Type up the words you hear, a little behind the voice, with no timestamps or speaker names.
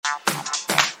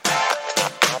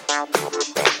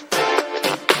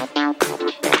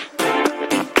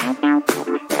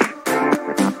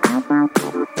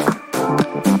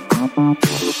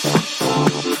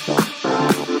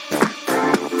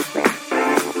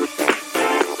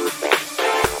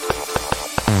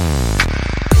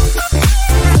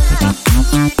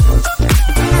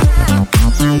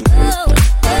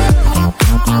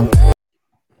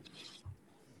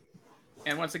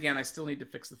once again, I still need to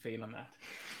fix the fade on that.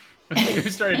 We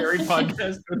started every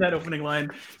podcast with that opening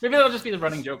line. Maybe that'll just be the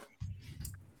running joke.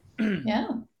 Yeah.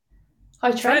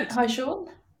 Hi, Trent. Hi, Sean.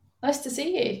 Nice to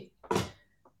see you.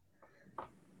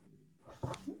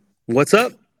 What's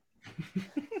up?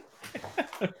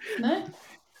 No?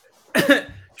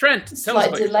 Trent,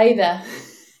 slight delay there.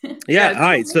 Yeah.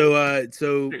 Hi.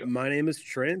 So my name is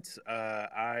Trent.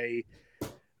 I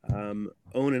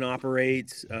own and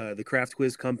operate the Craft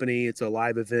Quiz Company. It's a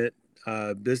live event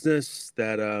business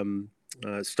that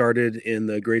started in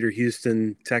the greater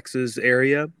Houston, Texas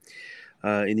area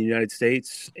in the United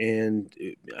States. And,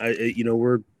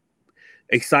 we're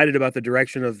excited about the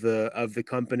direction of the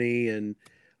company. And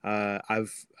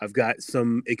I've got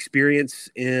some experience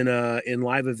in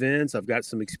live events. I've got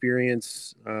some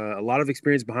experience, a lot of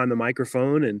experience behind the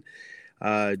microphone, and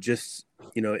just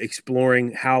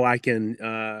exploring how I can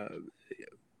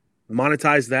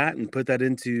monetize that and put that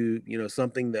into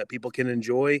something that people can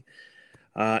enjoy.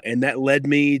 And that led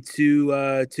me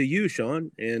to you,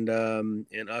 Sean, and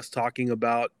us talking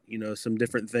about some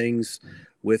different things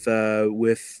with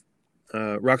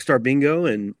Rockstar Bingo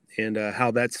and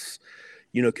how that's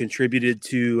contributed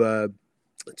to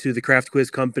the Craft Quiz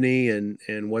Company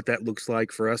and what that looks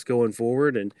like for us going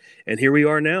forward. And here we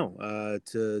are now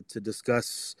to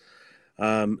discuss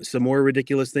some more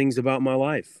ridiculous things about my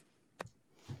life.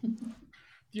 Do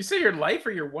you say your life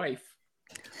or your wife?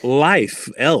 Life,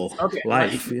 L. Okay,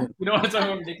 life. Yeah. You don't want to talk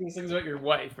about ridiculous things about your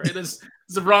wife, right? This is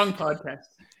the wrong podcast.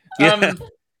 Yeah.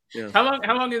 How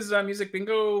long has Music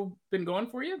Bingo been going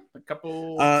for you? A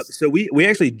couple. So we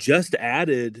actually just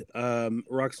added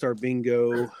Rockstar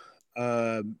Bingo.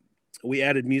 We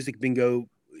added Music Bingo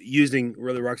using the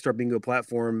Rockstar Bingo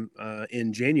platform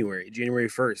in January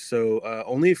 1st. So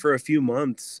only for a few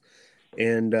months,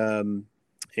 and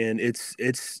it's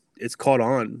caught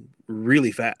on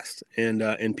really fast,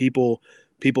 and people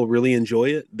really enjoy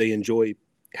it. They enjoy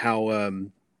how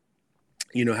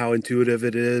how intuitive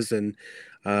it is, and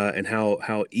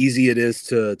how easy it is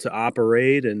to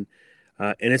operate, and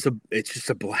it's just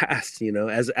a blast.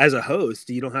 As a host,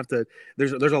 you don't have to.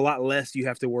 There's a lot less you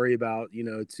have to worry about,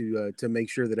 to make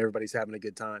sure that everybody's having a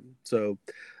good time. So,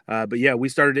 but yeah, we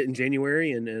started it in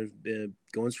January and have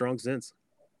going strong since.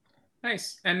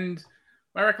 Nice. And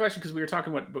my recollection, because we were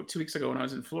talking about 2 weeks ago when I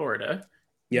was in Florida.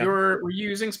 Yeah. Were you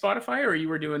using Spotify, or you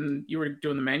were doing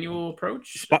the manual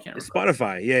approach?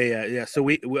 Spotify. Yeah. So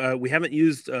we haven't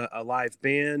used a live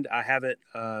band. I haven't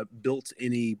built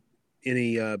any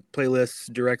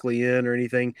playlists directly in or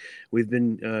anything. We've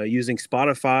been using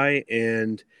Spotify,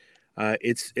 and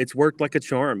it's worked like a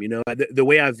charm. The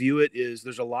way I view it is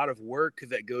there's a lot of work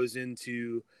that goes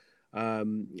into.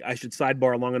 I should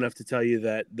sidebar long enough to tell you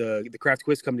that the Craft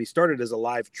Quiz Company started as a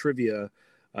live trivia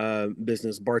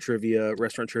business, bar trivia,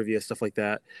 restaurant trivia, stuff like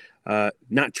that.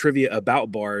 Not trivia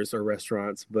about bars or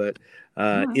restaurants, but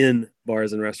in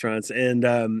bars and restaurants. And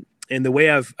the way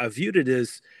I've viewed it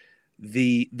is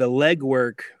the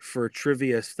legwork for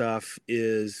trivia stuff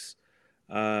is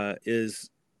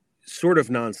sort of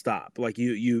nonstop. Like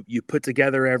you put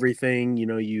together everything,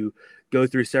 you go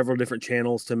through several different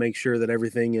channels to make sure that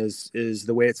everything is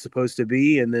the way it's supposed to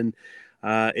be. And then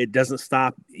it doesn't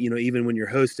stop, even when you're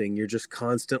hosting. You're just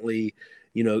constantly,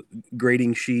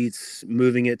 grading sheets,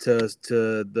 moving it to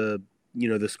the,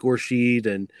 the score sheet,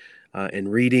 and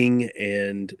reading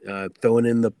and throwing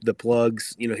in the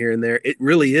plugs, here and there. It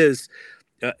really is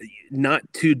not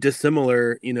too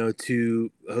dissimilar,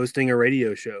 to hosting a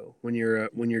radio show when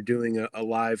you're doing a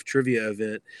live trivia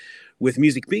event. With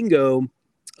Music Bingo,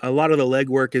 a lot of the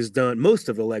legwork is done. Most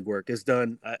of the legwork is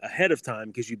done ahead of time,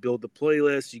 because you build the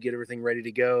playlist, you get everything ready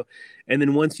to go, and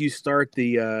then once you start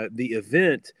the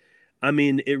event, I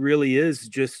mean, it really is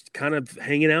just kind of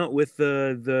hanging out with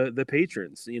the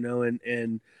patrons,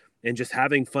 and just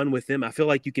having fun with them. I feel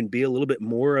like you can be a little bit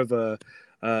more of a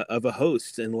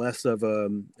host and less of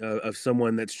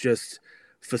someone that's just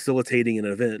facilitating an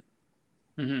event.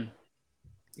 Mm-hmm.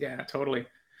 Yeah, totally.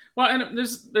 Well, and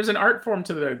there's an art form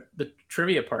to the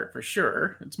trivia part for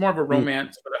sure. It's more of a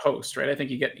romance for the host, right? I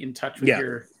think you get in touch with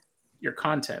your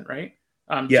content, right?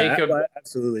 Jacob,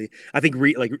 absolutely. I think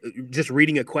just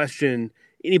reading a question,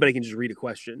 anybody can just read a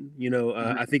question.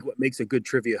 I think what makes a good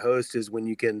trivia host is when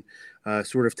you can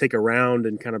sort of take a round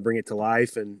and kind of bring it to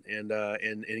life, and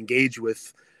engage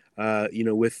with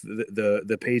with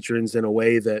the patrons in a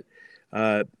way that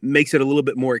makes it a little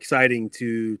bit more exciting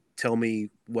to tell me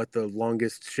what the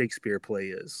longest Shakespeare play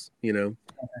is.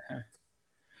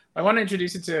 I want to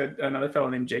introduce you to another fellow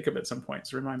named Jacob at some point,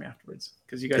 so remind me afterwards,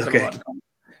 because you guys have a lot in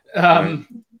common.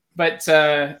 But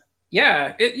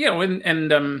yeah,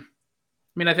 I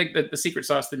mean, I think that the secret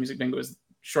sauce to the Music Bingo is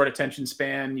short attention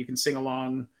span. You can sing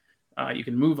along. You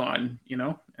can move on,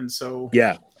 and so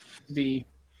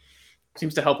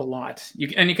seems to help a lot. You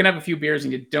can have a few beers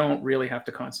and you don't really have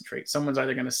to concentrate. Someone's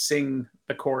either going to sing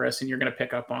the chorus and you're going to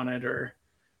pick up on it, or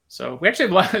so. We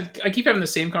actually have I keep having the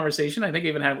same conversation. I think I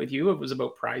even had it with you. It was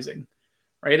about prizing,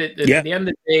 right? At the end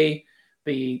of the day,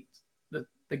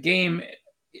 the game,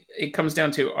 it comes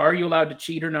down to, are you allowed to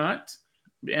cheat or not?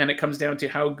 And it comes down to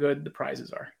how good the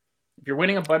prizes are. If you're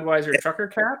winning a Budweiser trucker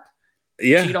cap,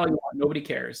 cheat all you want. Nobody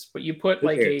cares. But you put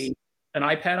an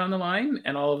iPad on the line,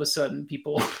 and all of a sudden,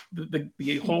 people,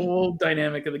 the whole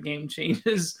dynamic of the game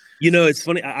changes. It's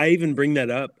funny. I even bring that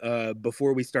up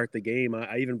before we start the game.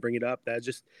 I even bring it up that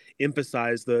just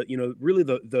emphasize really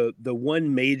the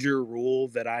one major rule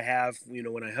that I have,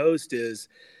 when I host is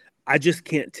I just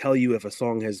can't tell you if a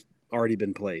song has already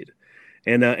been played.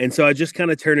 And so I just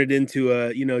kind of turn it into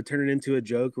a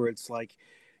joke where it's like,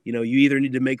 you either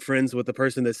need to make friends with the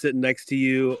person that's sitting next to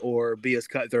you or be as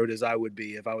cutthroat as I would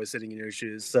be if I was sitting in your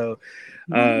shoes. So,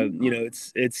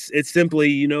 it's simply,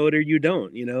 you know it or you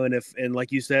don't, and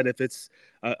like you said, if it's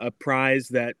a prize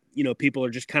that, people are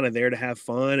just kind of there to have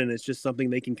fun and it's just something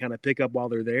they can kind of pick up while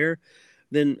they're there,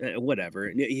 then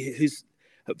whatever.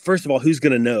 First of all, who's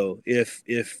going to know if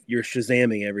you're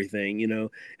Shazamming everything,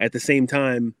 at the same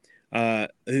time,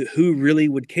 who really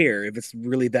would care if it's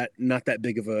really not that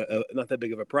big of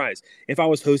a prize? If I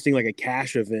was hosting like a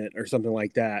cash event or something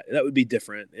like that, that would be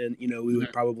different. And, we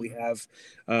would probably have,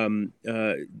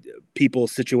 people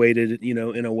situated,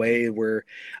 in a way where,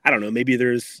 I don't know, maybe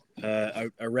there's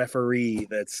a referee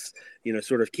that's,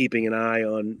 sort of keeping an eye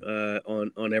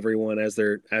on everyone as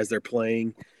they're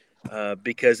playing,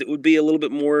 because it would be a little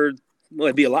bit more. Well,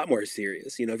 it'd be a lot more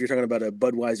serious, if you're talking about a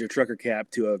Budweiser trucker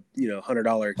cap to a,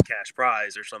 $100 cash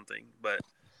prize or something. But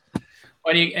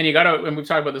and you gotta, and we've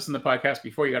talked about this in the podcast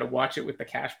before, you gotta watch it with the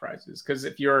cash prizes, because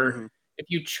if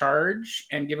you charge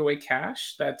and give away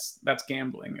cash, that's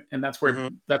gambling, and that's where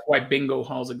that's why bingo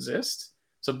halls exist.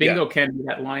 So bingo can be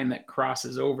that line that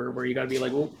crosses over where you gotta be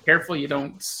like, well, careful you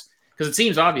don't, because it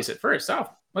seems obvious at first. Oh,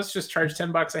 let's just charge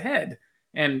 $10 a head,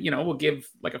 and we'll give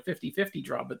like a 50-50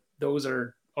 draw, but those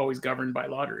are always governed by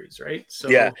lotteries, right?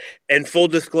 So and full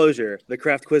disclosure, the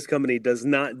Craft Quiz Company does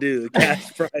not do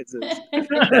cash prizes.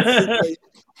 That's simply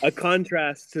a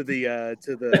contrast to the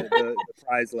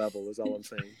prize level is all I'm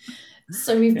saying.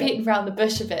 So we've beaten around the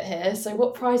bush a bit here. So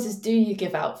what prizes do you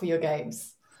give out for your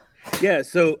games? Yeah,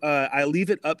 so I leave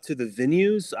it up to the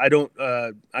venues. I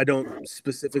don't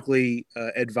specifically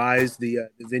advise the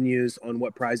venues on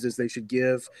what prizes they should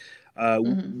give.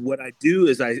 What I do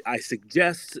is I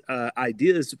suggest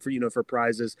ideas for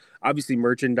prizes. Obviously,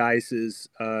 merchandise is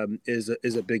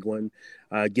a big one.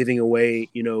 Giving away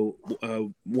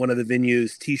one of the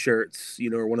venues T-shirts,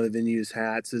 or one of the venues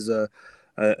hats is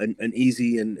an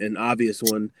easy and obvious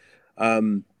one.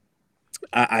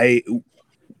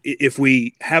 If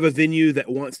we have a venue that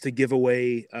wants to give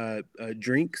away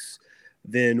drinks,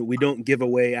 then we don't give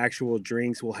away actual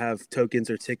drinks. We'll have tokens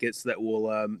or tickets that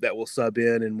will sub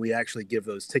in, and we actually give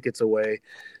those tickets away,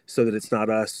 so that it's not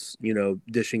us,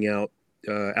 dishing out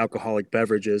alcoholic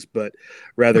beverages, but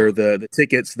rather the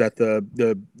tickets that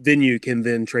the venue can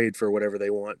then trade for whatever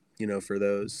they want, for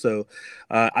those. So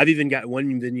I've even got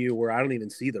one venue where I don't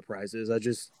even see the prizes.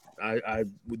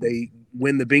 They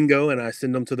win the bingo and I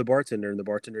send them to the bartender, and the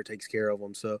bartender takes care of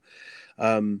them. So,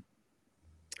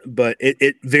 but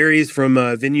it varies from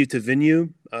venue to venue.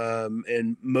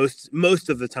 And most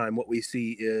of the time what we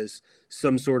see is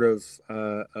some sort of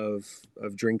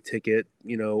drink ticket,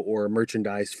 or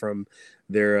merchandise from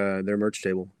their merch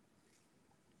table.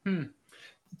 In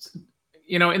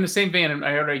the same vein, and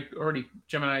I already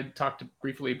Jim and I talked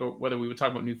briefly about whether we would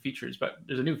talk about new features, but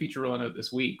there's a new feature rolling out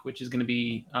this week, which is going to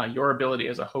be your ability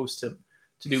as a host to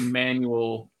do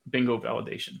manual bingo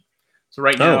validation. So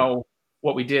right now,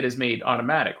 what we did is made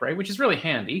automatic, right? Which is really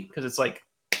handy, because it's like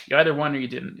you either won or you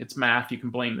didn't. It's math. You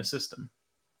can blame the system.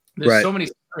 There's so many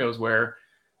scenarios where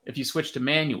if you switch to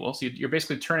manual, so you're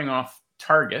basically turning off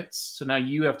targets. So now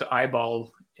you have to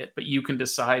eyeball it, but you can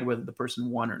decide whether the person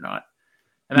won or not.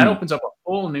 And that opens up a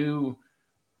whole new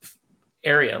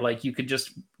area. Like you could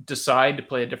just decide to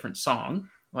play a different song,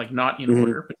 like not in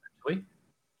order, potentially.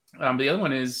 But the other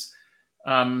one is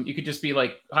you could just be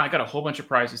like, I got a whole bunch of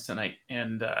prizes tonight.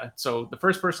 And so the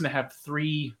first person to have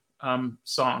 3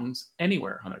 songs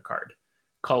anywhere on their card,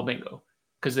 call bingo,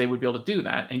 because they would be able to do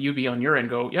that. And you'd be on your end,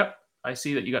 go, yep, I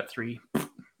see that you got 3,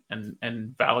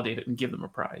 and validate it and give them a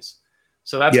prize.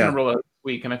 So that's going to roll out this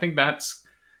week. And I think that's,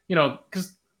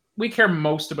 because we care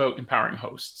most about empowering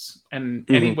hosts, and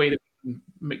any way to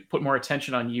put more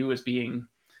attention on you as being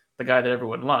the guy that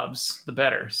everyone loves, the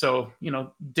better. So,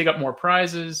 dig up more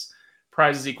prizes.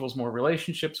 Prizes equals more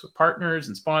relationships with partners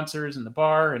and sponsors in the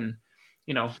bar. And,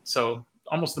 so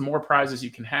almost the more prizes you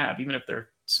can have, even if they're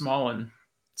small and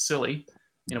silly.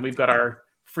 We've got our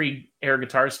free air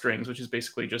guitar strings, which is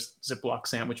basically just Ziploc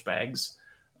sandwich bags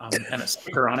and a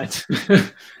sticker on it.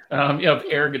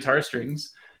 Air guitar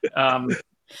strings.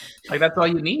 That's all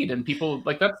you need. And people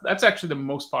that's actually the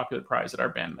most popular prize at our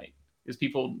band night is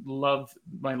people love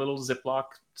my little Ziploc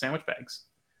sandwich bags.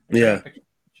 Yeah.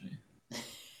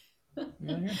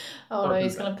 Oh no,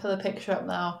 he's going to put a picture up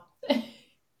now.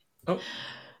 Oh,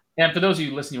 and for those of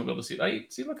you listening, you'll be able to see.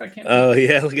 See, look, I can't. Oh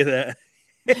yeah, look at that.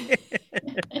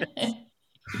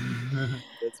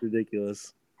 That's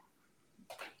ridiculous.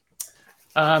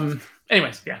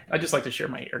 Anyways, yeah, I just like to share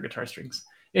my air guitar strings.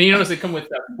 And you notice they come with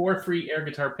 4 free air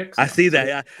guitar picks. I see that.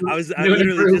 Yeah, I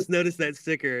literally just noticed that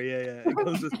sticker. Yeah. It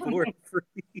comes with 4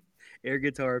 free air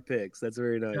guitar picks. That's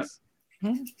very nice.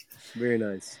 Yeah. Very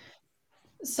nice.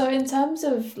 So in terms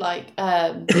of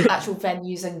actual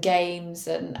venues and games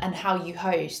and how you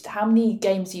host, how many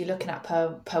games are you looking at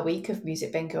per week of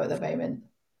Music Bingo at the moment?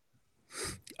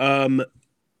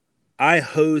 I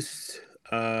host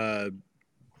 2,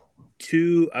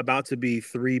 about to be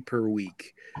 3 per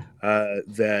week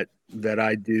that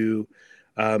I do.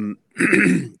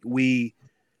 We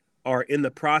are in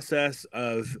the process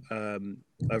of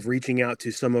reaching out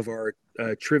to some of our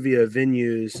trivia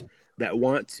venues that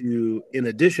want to, in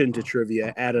addition to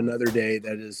trivia, add another day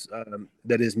that is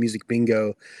Music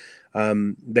Bingo.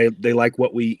 They like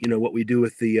what we do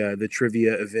with the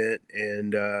trivia event,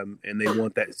 and they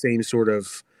want that same sort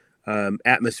of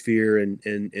atmosphere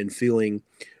and feeling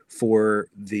for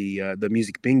the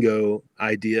Music Bingo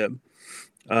idea.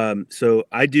 So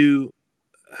I do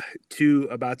 2,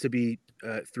 about to be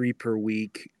 3 per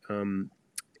week.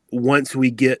 Once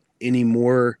we get any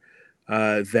more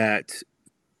of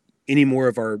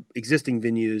our existing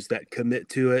venues that commit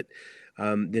to it,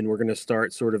 then we're going to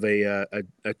start sort of a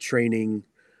training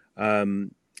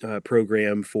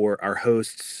program for our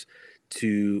hosts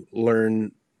to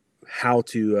learn how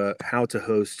to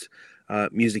host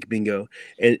Music Bingo.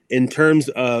 And in terms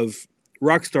of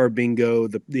Rockstar Bingo,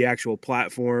 the actual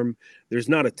platform, there's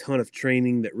not a ton of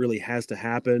training that really has to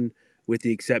happen, with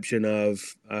the exception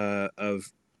of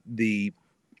the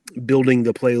building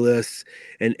the playlists,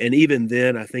 and even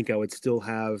then, I think I would still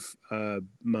have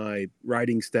my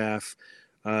writing staff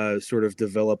sort of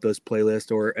develop those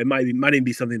playlists, or it might even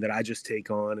be something that I just take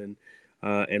on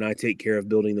and I take care of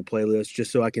building the playlist,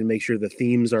 just so I can make sure the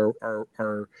themes are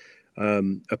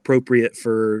appropriate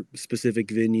for specific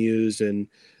venues, and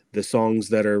the songs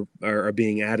that are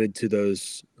being added to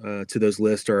those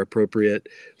lists are appropriate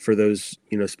for those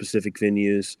specific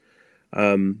venues.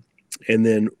 And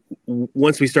then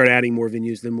once we start adding more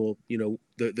venues, then we'll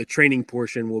the training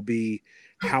portion will be,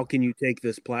 how can you take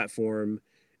this platform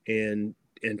and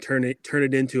turn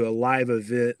it into a live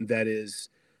event that is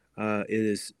it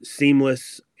is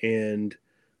seamless and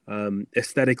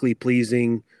aesthetically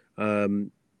pleasing,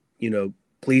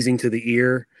 pleasing to the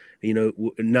ear,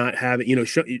 not having,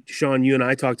 Sean, you and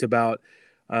I talked about,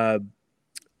 I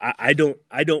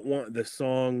don't want the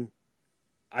song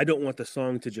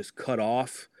to just cut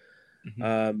off,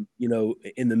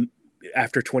 mm-hmm.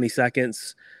 After 20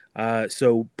 seconds.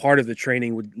 So part of the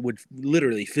training would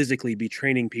literally physically be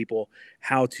training people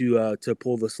how to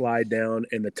pull the slide down,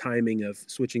 and the timing of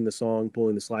switching the song,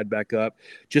 pulling the slide back up,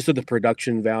 just so the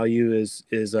production value is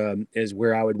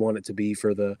where I would want it to be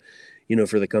for the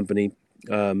company.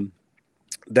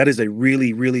 That is a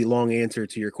really, really long answer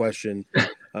to your question.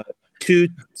 2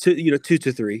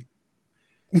 to 3.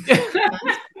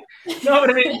 No, but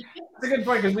I mean, it's a good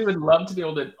point, because we would love to be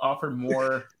able to offer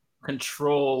more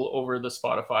control over the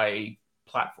Spotify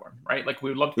platform, right? Like,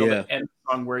 we would love to be able to end the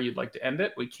song where you'd like to end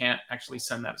it. We can't actually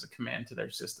send that as a command to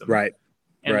their system, right?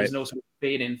 And there's no sort of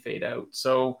fade in, fade out.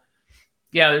 So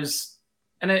yeah, it's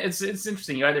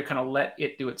interesting. You either kind of let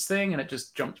it do its thing and it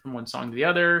just jumps from one song to the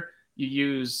other. You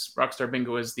use Rockstar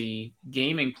Bingo as the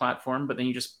gaming platform, but then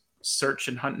you just search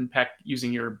and hunt and peck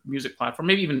using your music platform.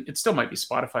 Maybe even it still might be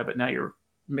Spotify, but now you're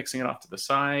mixing it off to the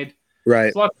side. Right.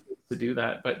 There's a lot of ways to do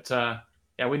that, but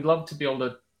yeah, we'd love to be able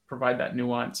to provide that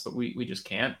nuance, but we just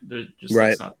can't. They're just right.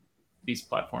 That's not these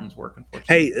platforms work, unfortunately.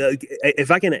 Hey, if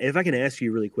I can ask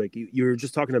you really quick, you were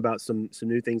just talking about some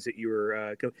new things that you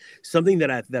were something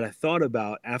that I thought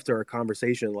about after our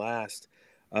conversation last,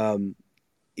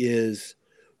 is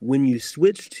when you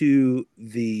switch to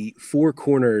the Four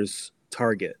Corners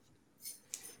target.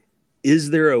 Is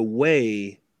there a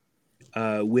way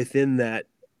within that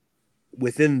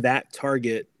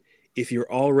target, if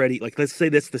you're already like, let's say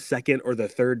that's the second or the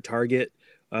third target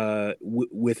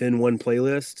within one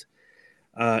playlist,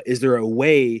 is there a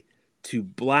way to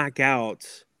black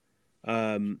out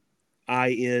ing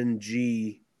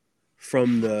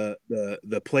from the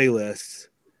playlists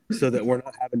so that we're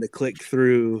not having to click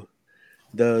through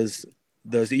those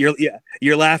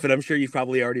you're laughing. I'm sure you've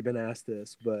probably already been asked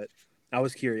this, but I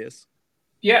was curious.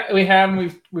 Yeah, we have.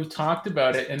 We've talked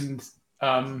about it, and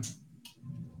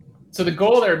so the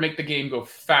goal there would make the game go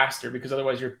faster, because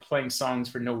otherwise you're playing songs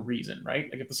for no reason, right?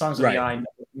 Like if the song's on the eye,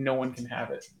 no one can have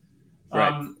it.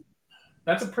 Right.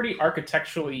 That's a pretty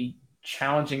architecturally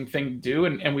challenging thing to do,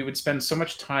 and we would spend so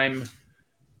much time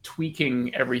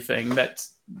tweaking everything that,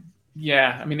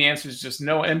 yeah, I mean, the answer is just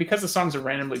no. And because the songs are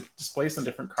randomly displaced on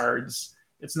different cards,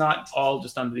 it's not all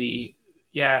just on the,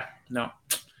 no.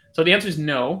 So the answer is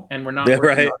no, and we're not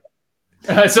working on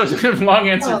it. So it's a long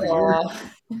answer for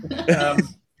you.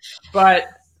 But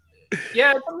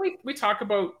yeah, we talk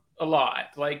about a lot.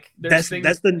 Like that's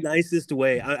the nicest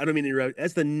way. I don't mean to interrupt.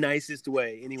 That's the nicest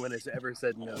way anyone has ever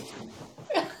said no.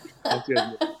 That's good.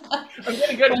 I'm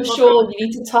getting good. I'm sure you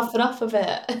need to toughen up a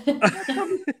bit.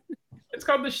 It's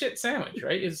called the shit sandwich,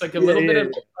 right? It's like a little bit of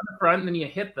on the front, and then you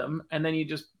hit them, and then you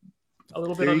just a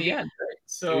little bit on the end, right?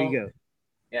 So there you go.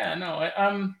 Yeah, no,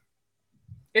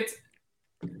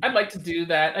 I'd like to do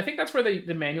that. I think that's where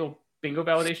the manual bingo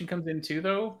validation comes in too,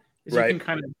 though. Is you can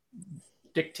kind of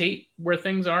dictate where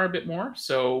things are a bit more.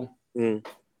 So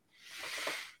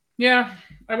yeah,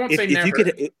 I won't say never. You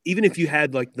could, even if you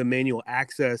had like the manual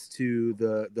access to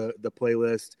the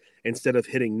playlist, instead of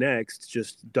hitting next,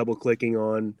 just double clicking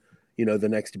on, the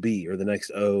next B or the next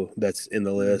O that's in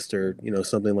the list, or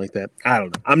something like that. I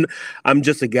don't know. I'm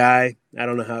just a guy. I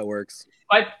don't know how it works.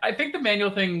 I think the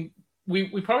manual thing, we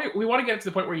want to get it to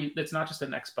the point where it's not just a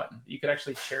next button. You could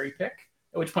actually cherry pick,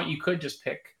 at which point you could just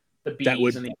pick the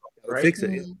B's and the O's, right? Fix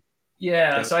it.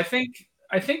 Yeah. So I think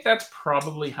that's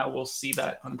probably how we'll see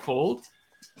that unfold.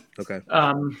 Okay.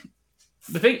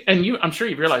 The thing, and I'm sure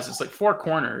you've realized this, like 4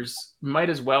 corners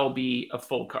might as well be a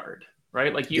full card,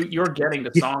 right? Like you're getting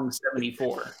to song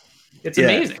 74. It's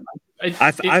amazing.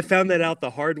 I found that out the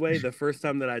hard way the first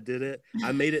time that I did it.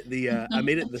 I made it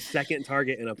the second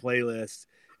target in a playlist,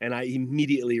 and I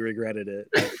immediately regretted it.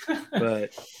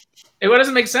 But it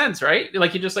doesn't make sense, right?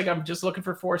 Like you're just like, I'm just looking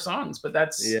for 4 songs, but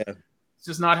that's it's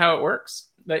just not how it works.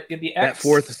 That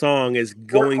 4th song is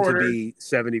going to be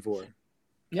 74.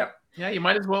 Yep. Yeah, you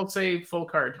might as well say full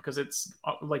card, because it's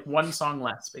like 1 song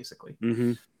less, basically.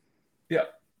 Mm-hmm. Yeah.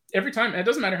 Every time. It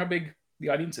doesn't matter how big the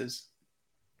audience is.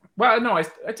 Well, no, I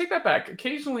take that back.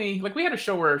 Occasionally, like we had a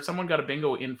show where someone got a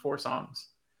bingo in 4 songs.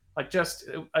 Like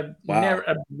I've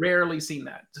rarely seen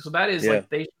that. So that is like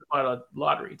they should buy a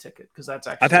lottery ticket, because that's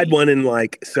actually. I've had one in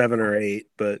like 7 or 8,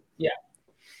 but yeah,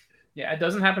 it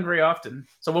doesn't happen very often.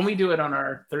 So when we do it on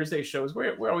our Thursday shows, we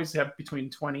always have between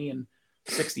 20 and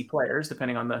 60 players,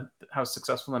 depending on how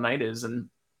successful the night is, and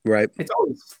it's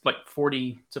always like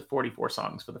 40 to 44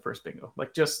 songs for the first bingo,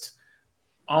 like just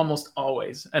almost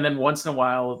always. And then once in a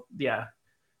while,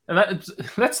 and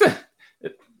that's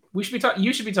you should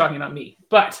be talking, not me.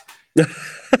 But the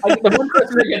one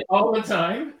question I get all the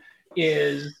time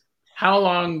is, how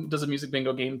long does a music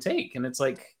bingo game take? And it's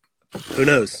like, who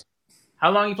knows? How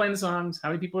long are you playing the songs? How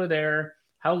many people are there?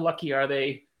 How lucky are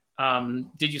they?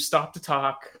 Did you stop to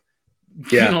talk?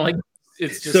 Yeah.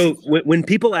 It's just. So when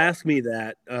people ask me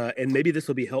that, and maybe this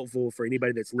will be helpful for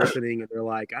anybody that's listening, and they're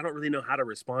like, I don't really know how to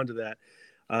respond to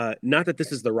that. Not that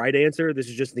this is the right answer. This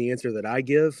is just the answer that I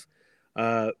give.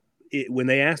 When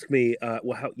they ask me,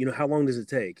 how long does it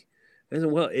take? I said,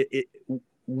 well,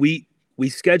 we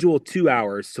schedule 2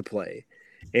 hours to play,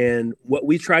 and what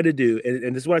we try to do,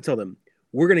 and this is what I tell them,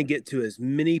 we're going to get to as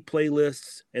many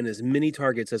playlists and as many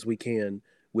targets as we can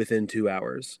within 2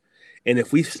 hours. And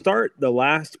if we start the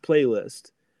last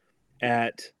playlist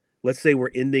at, let's say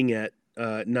we're ending at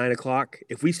 9:00,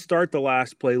 if we start the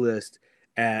last playlist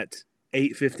at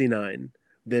 8:59,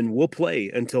 then we'll play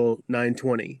until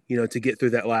 9:20, to get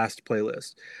through that last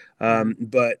playlist.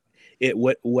 But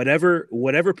whatever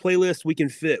playlist we can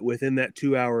fit within that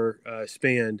 2 hour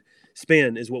span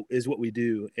is what we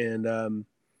do. And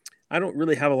I don't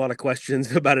really have a lot of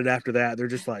questions about it after that. They're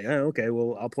just like, oh, okay,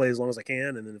 well, I'll play as long as I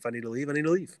can, and then if I need to leave, I need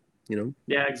to leave.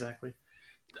 Yeah, exactly.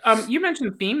 You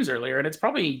mentioned themes earlier, and it's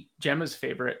probably Gemma's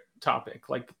favorite topic,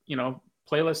 like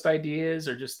playlist ideas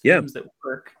or just themes that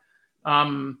work.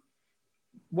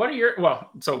 What are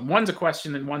so one's a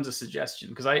question and one's a suggestion,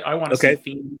 because I want to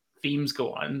see themes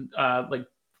go on, like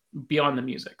beyond the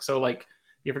music. So like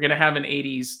if you're gonna have an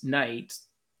 80s night,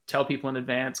 tell people in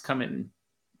advance, come in,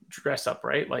 dress up,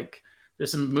 right? Like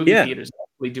there's some movie theaters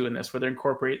doing this, where they're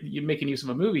you making use of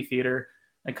a movie theater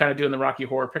and kind of doing the Rocky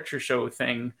Horror Picture Show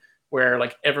thing, where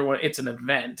like everyone, it's an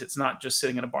event. It's not just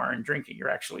sitting in a bar and drinking. You're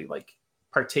actually like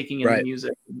partaking in the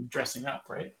music and dressing up,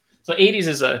 right? So 80s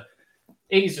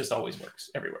just always works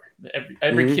everywhere.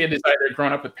 Every kid is either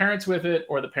grown up with parents with it,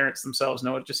 or the parents themselves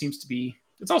know it. Just seems to be.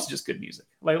 It's also just good music.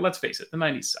 Like, let's face it, the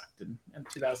 90s sucked, and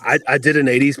 2000s. I did an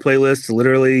 80s playlist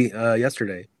literally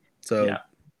yesterday. So yeah.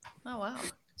 Oh wow.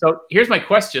 So here's my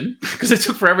question, because it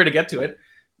took forever to get to it.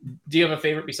 Do you have a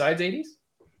favorite besides 80s?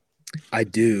 I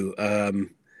do.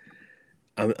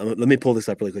 Let me pull this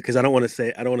up really quick because I don't want to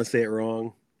say it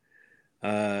wrong.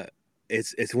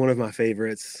 It's one of my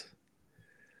favorites.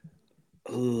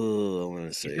 Oh, I want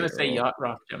to say. He's gonna say yacht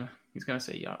rock, Jim. He's gonna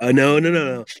say yacht.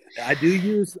 No. I do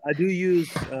use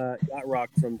yacht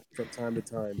rock from time to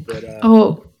time, but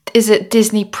is it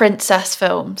Disney princess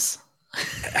films?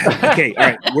 Okay, all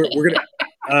right.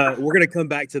 We're gonna come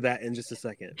back to that in just a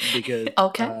second because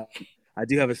I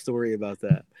do have a story about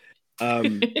that.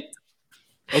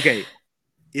 Okay,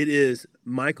 it is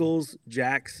Michael's,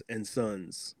 Jack's, and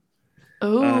Sons.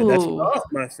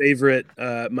 That's my favorite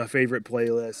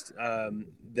playlist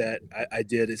that I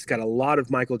did. It's got a lot of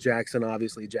Michael Jackson,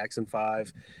 obviously Jackson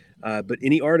 5, but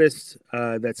any artist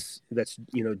that's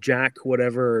Jack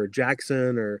whatever or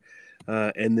Jackson or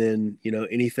and then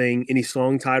any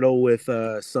song title with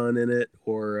Son in it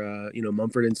or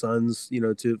Mumford and Sons,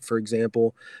 for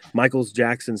example, Michael's,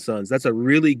 Jackson, Sons. That's a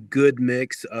really good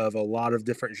mix of a lot of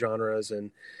different genres, and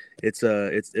it's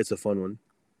a fun one.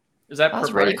 Is that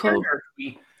really cool?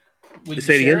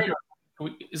 Say it again.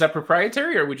 Is that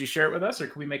proprietary, or would you share it with us, or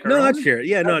can we make our own? No, I'd share it.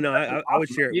 Yeah, no, I would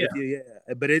share it with you.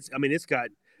 Yeah, but it's got.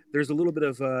 There's a little bit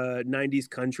of 90s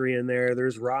country in there.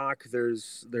 There's rock.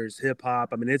 There's hip hop.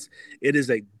 I mean, it is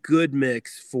a good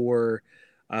mix for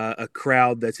a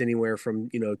crowd that's anywhere from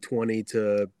 20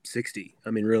 to 60.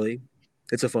 I mean, really,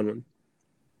 it's a fun one.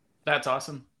 That's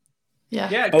awesome.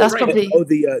 Yeah. That's probably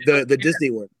the Disney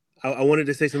one. I wanted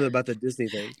to say something about the Disney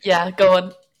thing. Yeah, go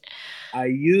on. I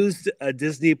used a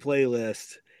Disney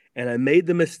playlist, and I made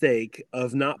the mistake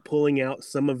of not pulling out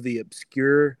some of the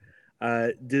obscure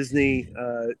Disney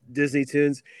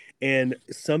tunes, and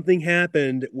something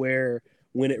happened where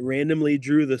when it randomly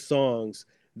drew the songs,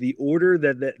 the order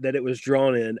that it was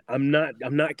drawn in, I'm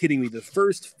not kidding me, the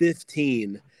first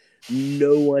 15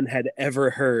 no one had ever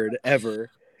heard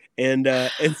ever, and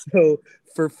so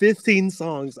for 15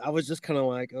 songs I was just kind of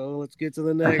like, oh, let's get to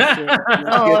the next one.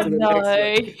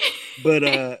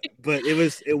 But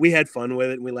we had fun with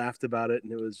it and we laughed about it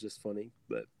and it was just funny.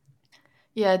 But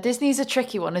yeah, Disney's a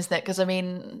tricky one, isn't it? Because I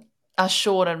mean, as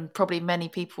Sean and probably many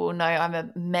people will know, I'm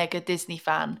a mega Disney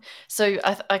fan. So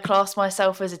I class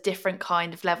myself as a different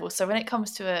kind of level. So when it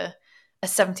comes to a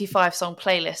 75 song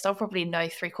playlist, I'll probably know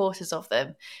 3/4 of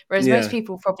them. Whereas most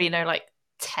people probably know like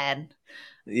 10.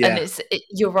 Yeah. And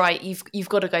you're right. You've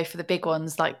got to go for the big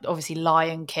ones, like obviously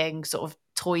Lion King, sort of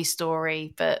Toy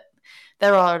Story. But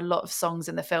there are a lot of songs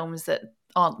in the films that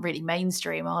aren't really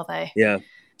mainstream, are they? Yeah.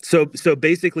 So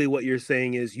basically what you're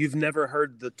saying is you've never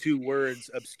heard the two words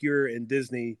obscure and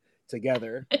Disney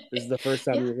together. This is the first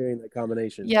time you're hearing that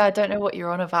combination. Yeah, I don't know what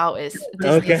you're on about. It's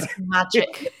Disney's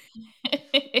magic.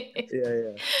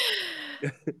 Yeah.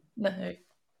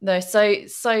 No.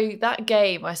 So that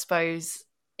game, I suppose,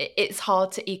 it's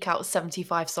hard to eke out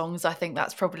 75 songs. I think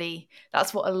that's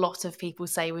what a lot of people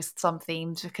say with some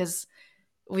themes, because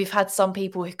we've had some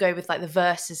people who go with like the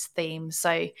versus theme. So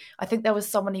I think there was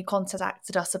someone who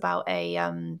contacted us about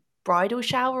a bridal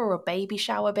shower or a baby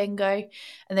shower bingo,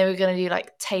 and they were going to do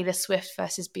like Taylor Swift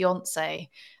versus Beyonce,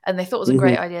 and they thought it was a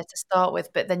great idea to start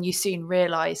with, but then you soon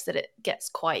realize that it gets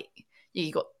quite,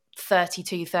 you got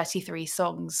 32, 33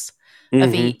 songs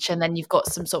of each, and then you've got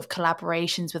some sort of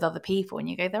collaborations with other people, and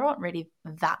you go, there aren't really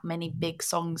that many big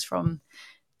songs from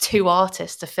two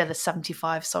artists to fill a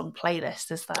 75 song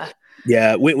playlist, is there?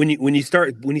 Yeah, when you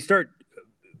start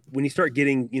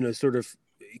getting sort of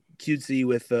cutesy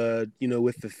with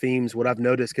with the themes, what I've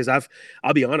noticed, because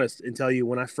I'll be honest and tell you,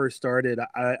 when I first started,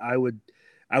 I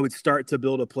would start to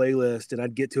build a playlist and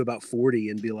I'd get to about 40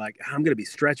 and be like, I'm going to be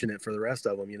stretching it for the rest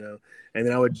of them, and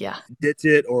then I would ditch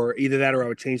it, or either that or I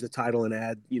would change the title and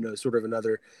add sort of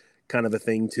another kind of a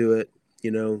thing to it,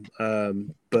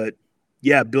 but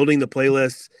yeah, building the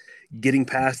playlist, getting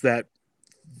past that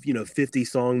 50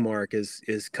 song mark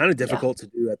is kind of difficult to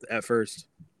do at first.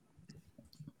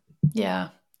 Yeah.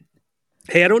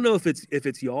 Hey, I don't know if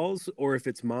it's y'all's or if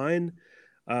it's mine.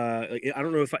 I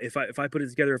don't know if I put it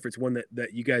together, if it's one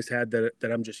that you guys had that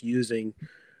I'm just using.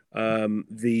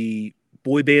 The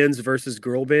boy bands versus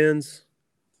girl bands.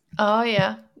 Oh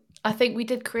yeah, I think we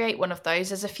did create one of those.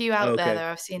 There's a few out there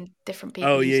that I've seen different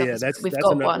people use others. We've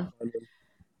got one.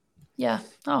 Yeah.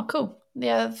 Oh, cool.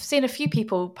 Yeah, I've seen a few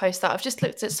people post that. I've just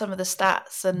looked at some of the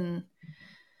stats, and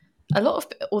a lot of,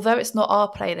 although it's not our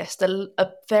playlist,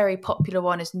 a very popular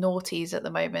one is Naughties at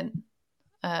the moment.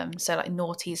 So like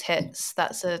Naughties hits,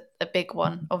 that's a big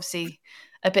one. Obviously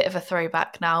a bit of a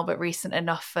throwback now, but recent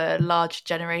enough for a large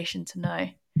generation to know.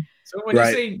 So when you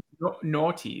say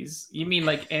Naughties, you mean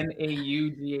like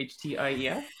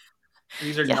Naughties?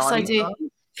 These are naughty songs?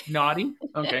 Naughty?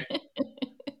 Okay.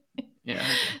 Yeah. Okay.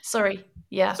 Sorry.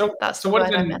 Yeah. So that's what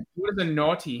is a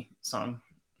naughty song?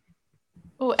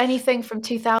 Oh, anything from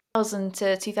 2000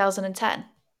 to 2010.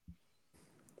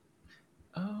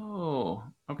 Oh,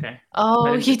 okay.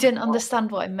 Oh, you didn't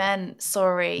understand what I meant.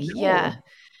 Sorry. No. Yeah.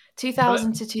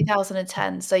 2000 to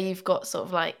 2010. So you've got sort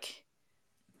of like,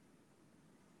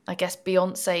 I guess,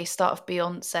 Beyonce, start of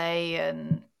Beyonce,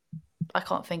 and I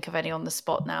can't think of any on the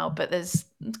spot now, but there's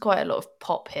quite a lot of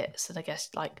pop hits, and I guess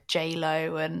like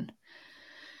J-Lo, and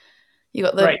you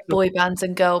got the boy bands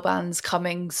and girl bands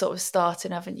coming, sort of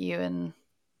starting, haven't you? And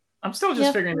I'm still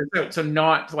just figuring this out. So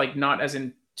not as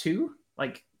in two,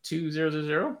 like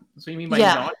 2000. So you mean by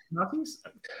naughties?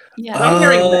 Yeah. I'm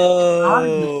hearing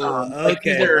like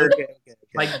these are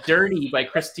like "Dirty" by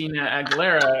Christina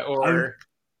Aguilera, or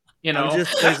I'm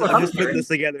just putting this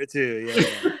together too.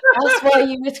 Yeah. That's why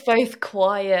you were both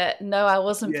quiet. No, I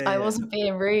wasn't. I wasn't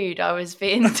being rude. I was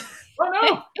being. Oh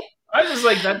no! I was just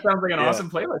like, that sounds like an awesome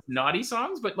playlist. Naughty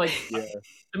songs, but like,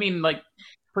 I mean, like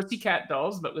Pussycat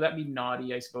Dolls, but would that be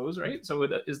naughty? I suppose, right? So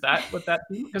is that what that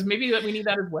means? Because maybe we need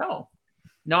that as well.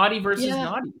 Naughty versus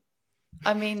naughty.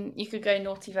 I mean, you could go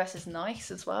naughty versus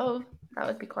nice as well. That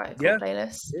would be quite a cool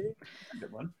playlist. Yeah.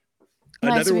 Good one.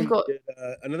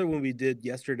 Another one we did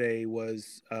yesterday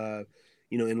was,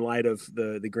 in light of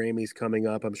the Grammys coming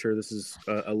up. I'm sure this is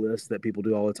a list that people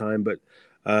do all the time, but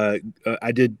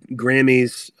I did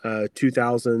Grammys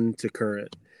 2000 to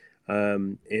current,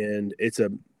 and it's a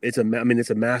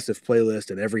massive playlist,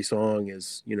 and every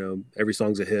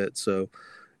song's a hit. So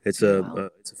it's a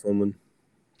fun one.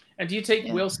 And do you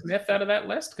take Will Smith out of that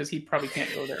list? Because he probably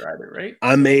can't go there either, right?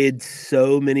 I made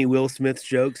so many Will Smith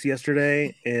jokes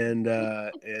yesterday, and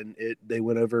they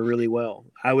went over really well.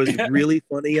 I was really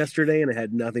funny yesterday, and it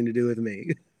had nothing to do with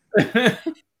me. Yeah,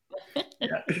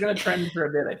 it's going to trend for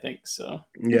a bit, I think. So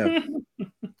yeah.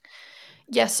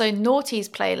 Yeah, so Naughty's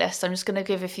playlist, I'm just going to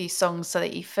give a few songs so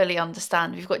that you fully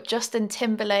understand. We've got Justin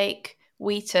Timberlake,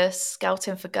 Wheatus,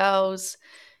 Scouting for Girls,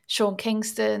 Sean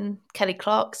Kingston, Kelly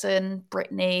Clarkson,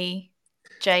 Britney,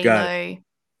 J-Lo,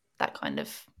 that kind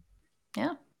of,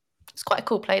 it's quite a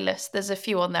cool playlist. There's a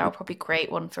few on there. I'll probably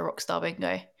create one for Rockstar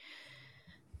Bingo.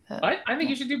 I think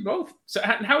you should do both. So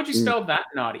how would you spell that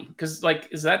naughty? Because like,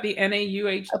 is that the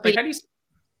N-A-U-H? Like, how do you?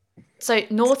 So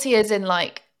naughty as in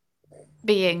like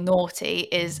being naughty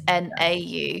is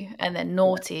N-A-U, and then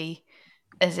naughty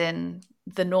as in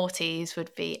the naughties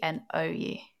would be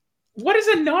N-O-U. What is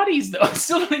a naughties though? I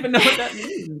still don't even know what that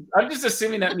means. I'm just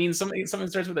assuming that means something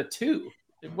starts with a 2.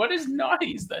 What is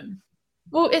naughties then?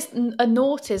 Well, it's a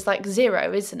naught is like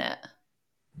 0, isn't it?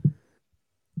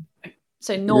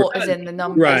 So naught is in the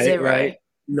number 0. Right.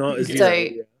 Naught is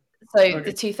 0. So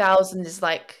the 2000 is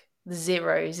like the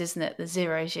zeros, isn't it? The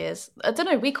zeros years. I don't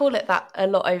know. We call it that a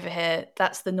lot over here.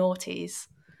 That's the noughties.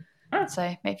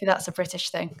 So maybe that's a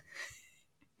British thing.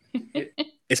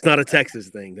 It's not a Texas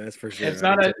thing, that's for sure. It's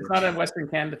not a Western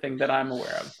Canada thing that I'm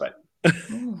aware of, but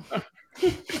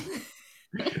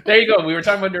there you go. We were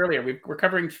talking about it earlier. We're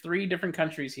covering 3 different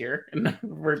countries here, and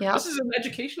this is an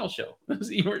educational show.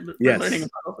 We're learning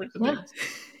about all sorts of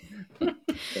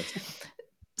things.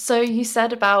 So you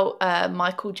said about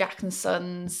Michael Jackson's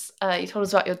sons. You told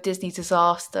us about your Disney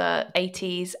disaster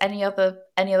 80s. Any other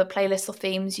playlists or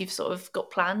themes you've sort of got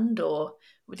planned or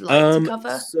would like to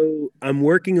cover? So I'm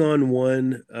working on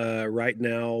one right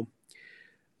now.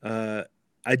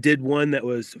 I did one that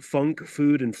was funk,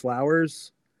 food, and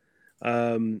flowers,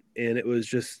 and it was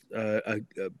just a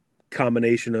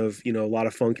combination of a lot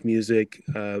of funk music,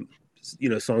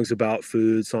 songs about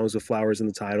food, songs with flowers in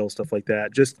the title, stuff like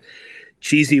that. Just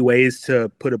cheesy ways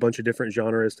to put a bunch of different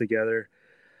genres together.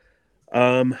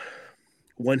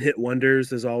 One hit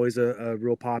wonders is always a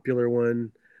real popular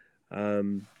one.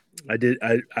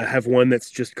 I have one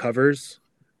that's just covers.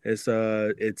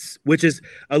 Which is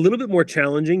a little bit more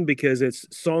challenging because it's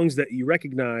songs that you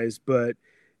recognize, but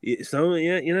some of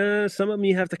them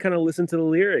you have to kind of listen to the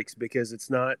lyrics because it's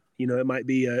not, it might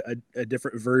be a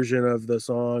different version of the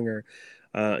song or,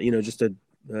 just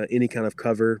any kind of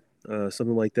cover,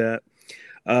 something like that.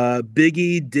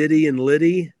 Biggie, Diddy, and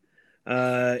Liddy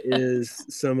is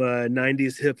some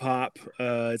 90s hip hop.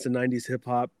 It's a 90s hip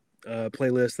hop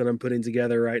playlist that I'm putting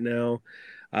together right now.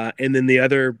 And then the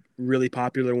other really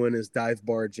popular one is dive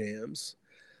bar jams.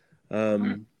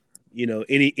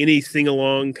 Any sing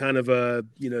along kind of a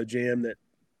jam that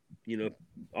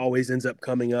always ends up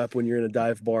coming up when you're in a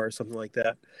dive bar or something like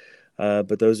that.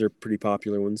 But those are pretty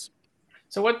popular ones.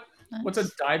 So what's a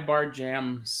dive bar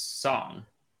jam song?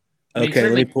 I mean, okay,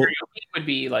 certainly would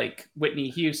be like Whitney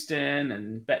Houston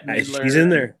and Bette Midler. She's in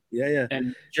there, yeah,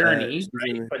 and Journey,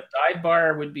 right? But dive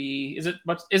bar would be. Is it?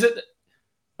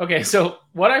 Okay, so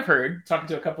what I've heard talking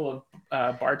to a couple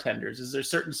of bartenders is there's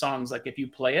certain songs like if you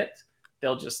play it,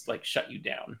 they'll just like shut you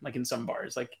down. Like in some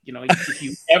bars, like if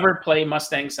you ever play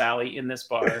Mustang Sally in this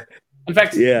bar. In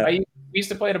fact, I used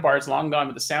to play at a bar. It's long gone,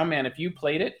 but the sound man, if you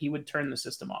played it, he would turn the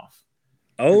system off.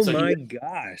 Oh my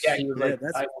gosh! Yeah, he was like,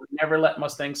 "I will never let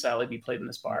Mustang Sally be played in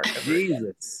this bar."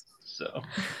 Jesus. So,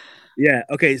 yeah.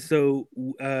 Okay. So,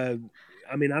 I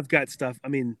mean, I've got stuff. I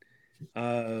mean,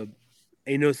 Ain't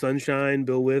No Sunshine,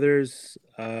 Bill Withers.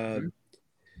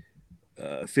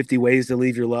 50 Ways to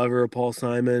Leave Your Lover, Paul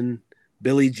Simon.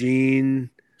 Billie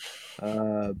Jean.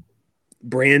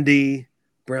 Brandy,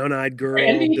 Brown Eyed Girl.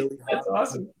 Brandy? That's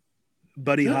awesome.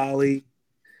 Buddy Holly.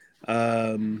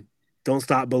 Don't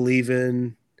Stop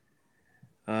Believing.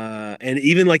 And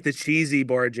even like the cheesy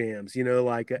bar jams,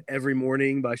 like Every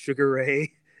Morning by Sugar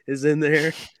Ray is in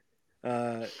there.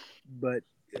 But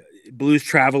Blues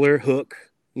Traveler, Hook,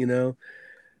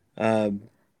 and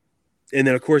then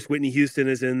of course Whitney Houston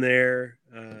is in there.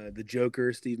 The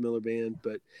Joker, Steve Miller Band.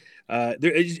 But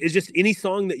it's just any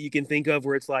song that you can think of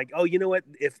where it's like, oh, you know what?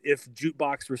 If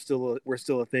jukebox were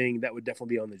still a thing, that would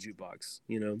definitely be on the jukebox.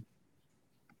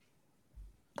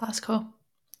 That's cool.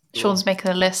 Sean's making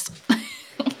a list.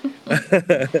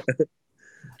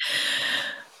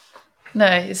 No,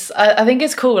 I think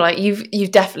it's cool. Like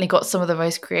you've definitely got some of the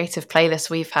most creative playlists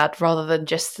we've had, rather than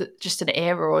just an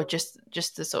era or just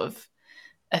a sort of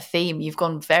a theme. You've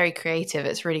gone very creative.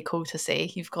 It's really cool to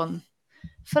see. You've gone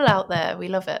full out there. We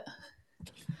love it.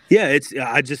 Yeah,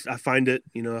 I find it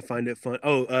fun.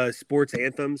 Oh, sports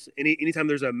anthems. Anytime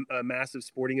there's a massive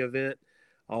sporting event,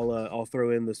 I'll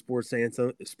throw in the sports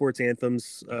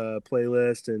anthems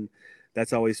playlist, and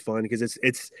that's always fun because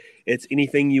it's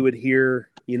anything you would hear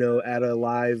at a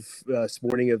live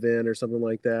sporting event or something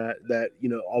like that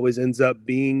always ends up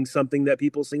being something that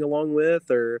people sing along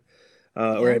with, or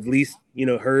at least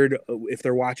heard. If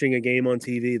they're watching a game on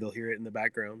TV, they'll hear it in the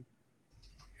background.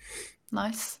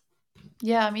 Nice.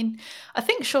 Yeah, I mean, I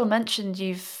think Sean mentioned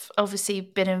you've obviously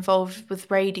been involved with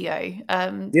radio.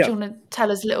 Do you want to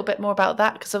tell us a little bit more about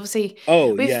that? Because obviously,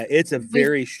 it's a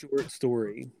very short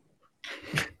story.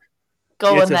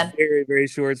 Go on then. It's a very, very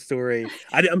short story.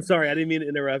 I'm sorry, I didn't mean to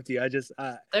interrupt you.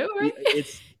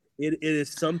 It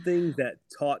is something that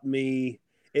taught me.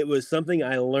 It was something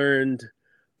I learned.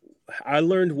 I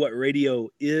learned what radio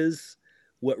is,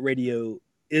 what radio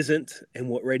isn't, and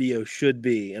what radio should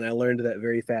be, and I learned that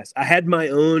very fast. I had my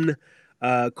own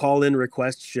call-in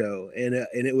request show, and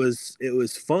it was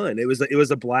fun. It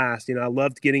was a blast. I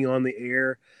loved getting on the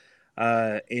air.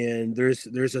 And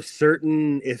there's a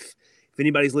certain, if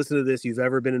anybody's listening to this, you've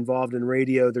ever been involved in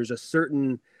radio, there's a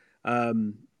certain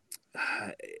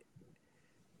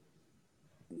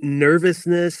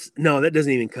nervousness. No, that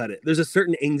doesn't even cut it. There's a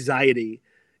certain anxiety,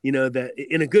 that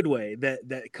in a good way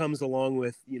that comes along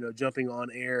with, jumping on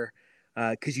air,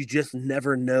 because you just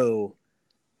never know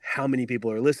how many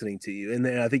people are listening to you. And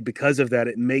then I think because of that,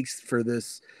 it makes for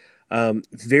this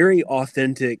very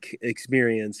authentic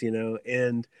experience,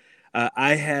 and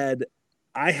I had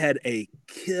a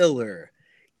killer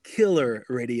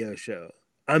radio show.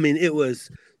 I mean, it was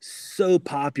so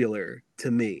popular to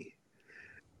me,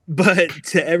 but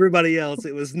to everybody else,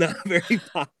 it was not very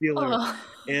popular. Oh.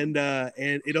 And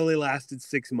it only lasted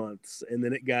 6 months, and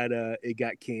then it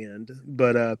got canned.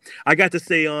 But I got to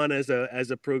stay on as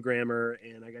a programmer,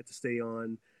 and I got to stay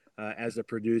on as a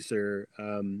producer.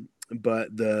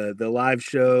 But the live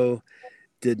show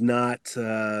did not.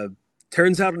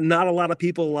 Turns out not a lot of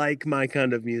people like my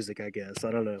kind of music, I guess.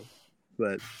 I don't know,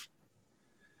 but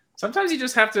sometimes you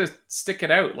just have to stick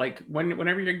it out. Like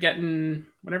whenever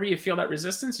you feel that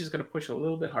resistance, you're just going to push a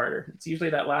little bit harder. It's usually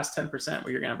that last 10%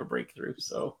 where you're going to have a breakthrough.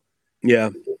 So yeah,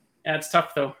 it's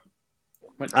tough though.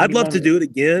 I'd love to do it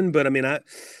again, but I mean, I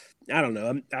don't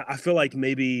know. I feel like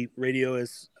maybe radio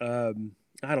is, I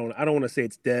don't want to say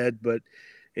it's dead, but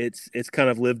it's kind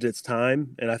of lived its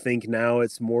time. And I think now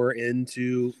it's more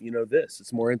into,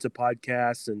 it's more into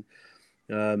podcasts and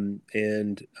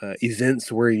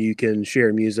events where you can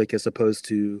share music as opposed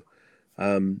to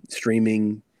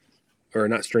streaming, or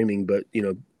not streaming, but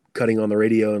cutting on the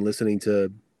radio and listening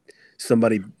to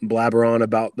somebody blabber on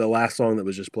about the last song that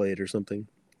was just played or something.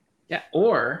 Yeah,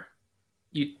 or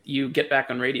you get back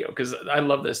on radio, because I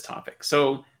love this topic.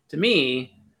 So to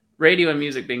me, radio and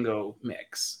music bingo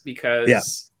mix,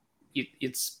 because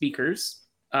it's speakers.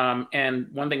 And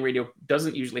one thing radio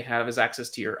doesn't usually have is access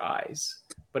to your eyes,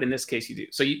 but in this case you do.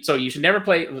 So you should never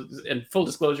play. In full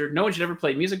disclosure, no one should ever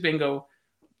play music bingo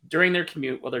during their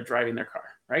commute while they're driving their car.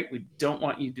 Right? We don't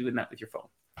want you doing that with your phone.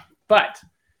 But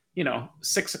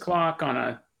 6 o'clock on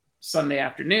a Sunday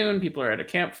afternoon, people are at a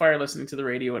campfire listening to the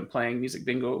radio and playing music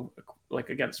bingo like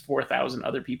against 4,000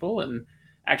 other people, and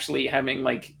actually having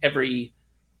like every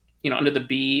under the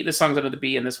bee, this song's under the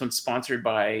bee and this one's sponsored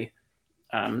by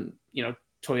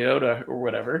Toyota or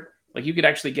whatever. Like, you could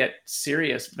actually get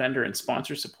serious vendor and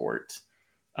sponsor support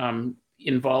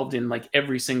involved in like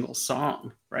every single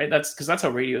song, right? That's because that's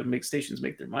how radio stations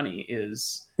make their money,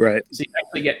 is right. So you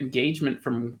actually get engagement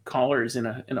from callers in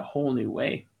a whole new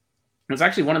way. It's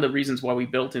actually one of the reasons why we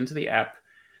built into the app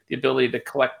the ability to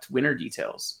collect winner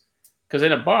details. Because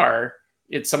in a bar,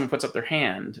 it's someone puts up their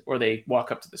hand or they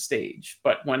walk up to the stage.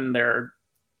 But when they're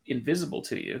invisible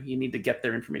to you, you need to get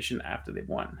their information after they've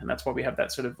won. And that's why we have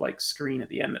that sort of like screen at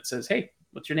the end that says, hey,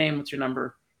 what's your name? What's your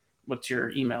number? What's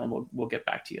your email? And we'll get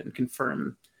back to you and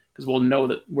confirm, because we'll know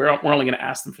that we're only going to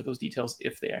ask them for those details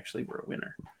if they actually were a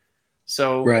winner.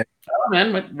 So, right. Oh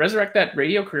man, resurrect that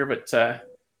radio career, but tie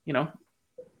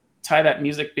that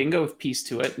music bingo piece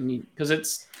to it, and because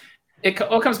it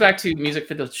all comes back to music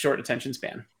for the short attention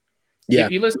span. Yeah.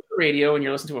 If you listen to the radio and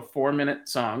you're listening to a 4-minute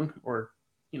song, or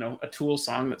a Tool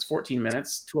song that's 14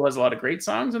 minutes, Tool has a lot of great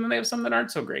songs, and then they have some that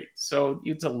aren't so great. So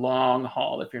it's a long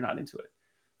haul if you're not into it.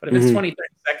 But if it's 20, 30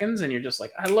 seconds and you're just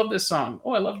like, I love this song.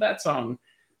 Oh, I love that song.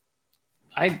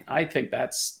 I think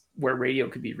that's where radio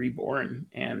could be reborn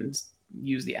and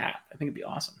use the app. I think it'd be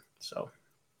awesome. So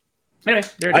anyway,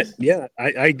 there it is.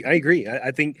 I agree. I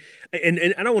think,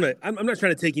 and I don't want to, I'm not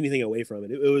trying to take anything away from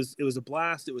it. It was a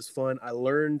blast. It was fun. I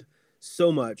learned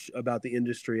so much about the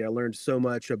industry. I learned so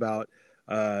much about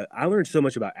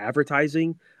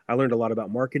advertising. I learned a lot about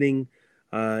marketing,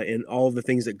 and all of the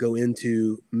things that go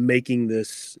into making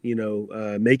this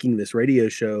radio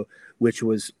show, which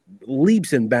was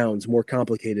leaps and bounds more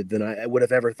complicated than I would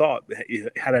have ever thought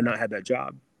had I not had that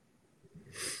job.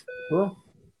 Cool.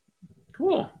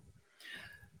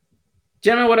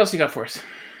 Gemma, what else you got for us?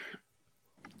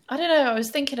 I don't know. I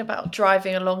was thinking about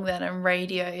driving along then and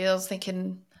radio. I was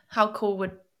thinking, how cool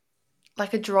would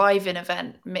like a drive-in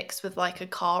event mix with like a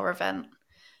car event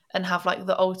and have like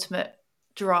the ultimate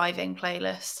driving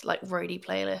playlist, like roadie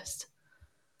playlist.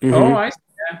 Mm-hmm. Oh, I see.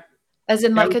 Yeah. As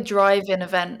in like a drive-in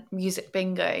event music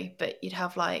bingo, but you'd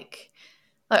have like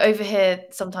over here,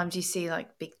 sometimes you see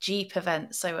like big Jeep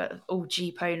events. So all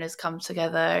Jeep owners come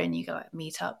together and you go like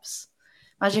meetups.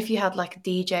 Imagine if you had like a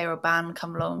DJ or a band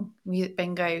come along, music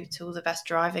bingo to all the best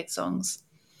driving songs.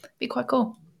 It'd be quite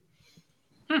cool.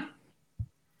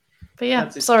 But yeah,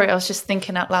 sorry, I was just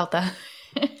thinking out loud there.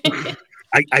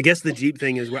 I guess the Jeep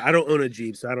thing is where I don't own a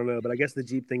Jeep, so I don't know. But I guess the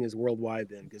Jeep thing is worldwide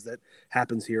then, because that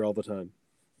happens here all the time.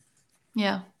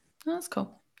 Yeah, that's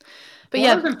cool. But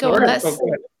go on.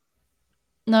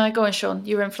 No, go on, Sean.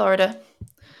 You were in Florida.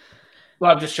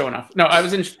 Well, I'm just showing off. No, I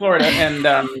was in Florida, and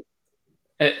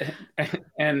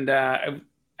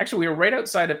actually we were right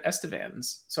outside of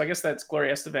Estevan's. So I guess that's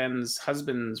Gloria Estevan's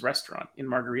husband's restaurant in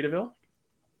Margaritaville.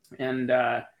 And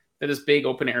they had this big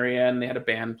open area, and they had a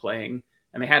band playing,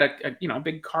 and they had a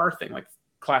big car thing, like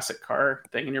classic car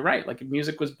thing. And you're right, like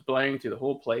music was blaring through the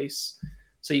whole place.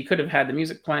 So you could have had the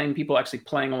music playing, people actually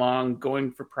playing along,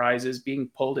 going for prizes, being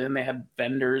pulled in. They had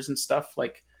vendors and stuff,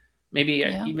 like maybe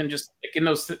even just like in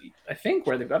those, I think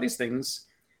where they've got these things,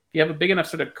 if you have a big enough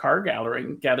sort of car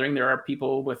gathering, there are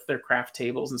people with their craft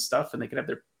tables and stuff, and they could have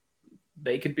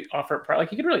offer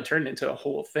like you could really turn it into a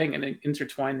whole thing and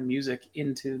intertwine the music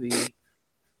into the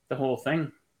whole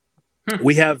thing.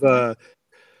 We have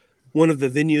one of the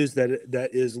venues that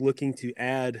is looking to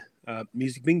add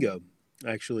music bingo.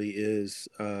 Actually, is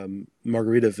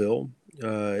Margaritaville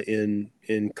in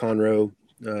Conroe,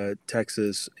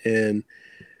 Texas, and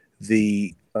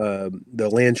the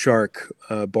Land Shark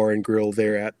Bar and Grill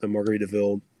there at the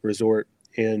Margaritaville Resort,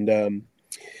 and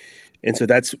so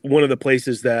that's one of the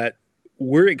places that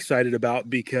we're excited about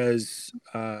because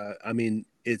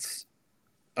it's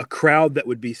a crowd that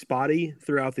would be spotty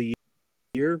throughout the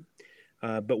year,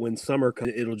 but when summer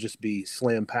comes, it'll just be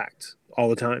slam packed all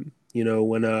the time.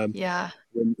 When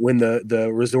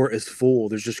the resort is full,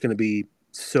 there's just going to be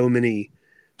so many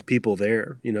people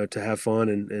there, to have fun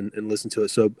and listen to it.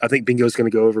 So I think bingo is going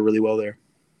to go over really well there.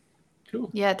 Cool.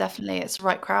 Yeah, definitely. It's the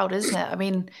right crowd, isn't it? I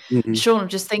mean, Sean, I'm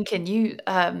just thinking, you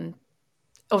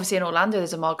obviously in Orlando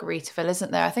there's a Margaritaville,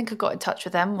 isn't there? I think I got in touch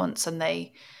with them once and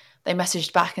they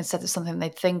messaged back and said it's something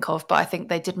they'd think of, but I think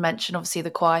they did mention obviously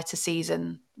the quieter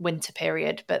season, winter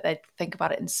period, but they'd think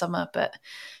about it in summer. But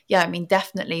yeah, I mean,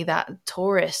 definitely that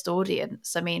tourist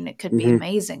audience. I mean, it could be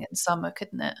amazing in summer,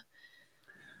 couldn't it?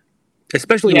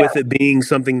 Especially with it being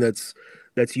something that's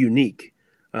unique.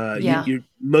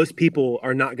 Most people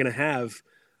are not going to have,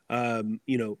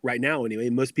 right now anyway,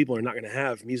 most people are not going to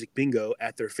have music bingo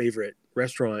at their favorite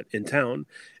restaurant in town.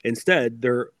 Instead,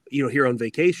 they're, here on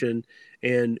vacation.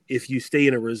 And if you stay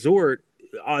in a resort,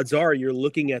 odds are you're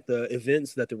looking at the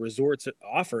events that the resort's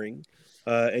offering.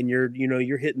 And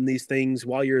you're hitting these things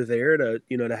while you're there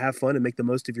to have fun and make the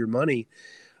most of your money.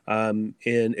 And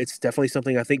it's definitely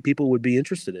something I think people would be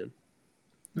interested in.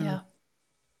 Yeah.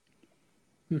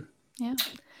 Yeah.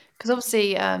 Because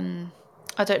obviously, I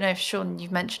don't know if Sean,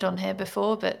 you've mentioned on here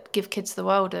before, but Give Kids the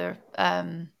World are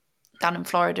down in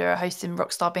Florida are hosting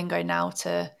Rockstar Bingo now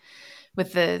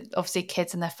with the obviously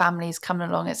kids and their families coming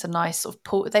along. It's a nice sort of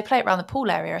pool. They play it around the pool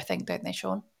area, I think, don't they,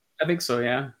 Sean? I think so,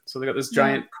 yeah. So they got this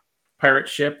giant pirate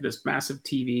ship, this massive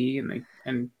TV,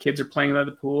 and kids are playing by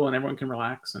the pool, and everyone can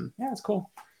relax, and yeah, it's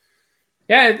cool.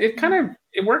 Yeah, it kind of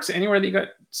it works anywhere that you got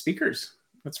speakers.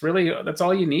 That's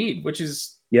all you need, which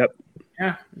is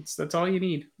that's all you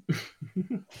need.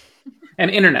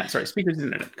 And internet, speakers and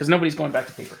internet, because nobody's going back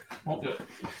to paper. Won't do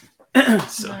it.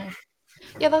 So. No.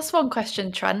 Yeah, that's one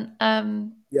question, Trent.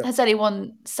 Has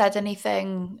anyone said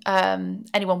anything?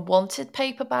 Anyone wanted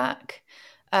paperback?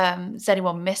 Does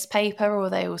anyone miss paper, or are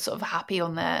they all sort of happy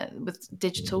with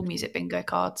digital music bingo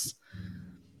cards?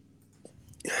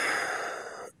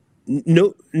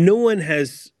 No one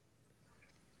has.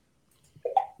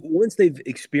 Once they've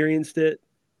experienced it,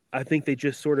 I think they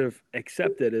just sort of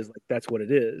accept it as like that's what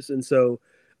it is. And so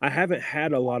I haven't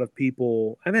had a lot of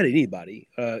people. I haven't had anybody,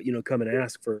 come and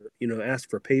ask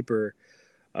for paper.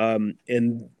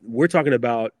 And we're talking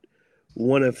about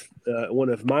one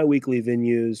of my weekly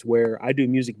venues where I do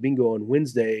music bingo on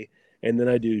Wednesday, and then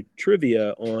I do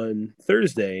trivia on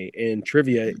Thursday. And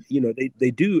trivia, they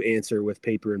do answer with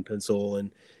paper and pencil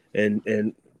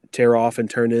and tear off and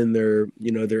turn in their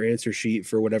answer sheet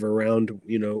for whatever round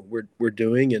we're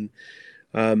doing.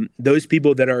 And those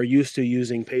people that are used to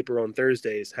using paper on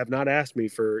Thursdays have not asked me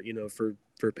for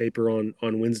paper on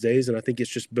Wednesdays, and I think it's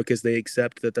just because they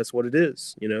accept that that's what it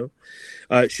is.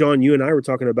 Sean, you and I were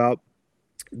talking about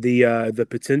the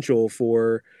potential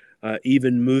for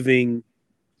even moving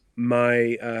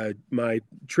my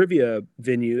trivia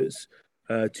venues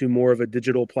to more of a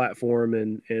digital platform,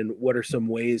 and what are some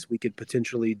ways we could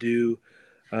potentially do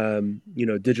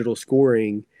digital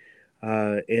scoring.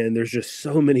 And there's just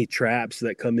so many traps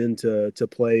that come into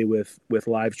play with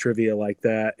live trivia like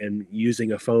that, and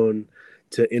using a phone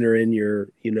to enter in your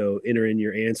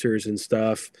answers and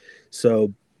stuff.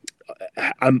 So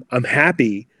I'm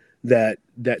happy that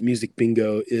Music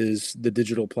Bingo is the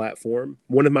digital platform.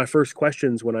 One of my first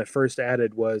questions when I first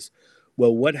added was,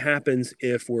 well, what happens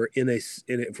if we're in a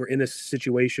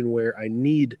situation where I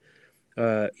need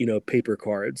paper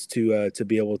cards to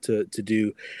be able to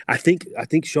do. I think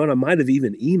Sean, I might have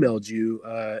even emailed you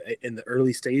in the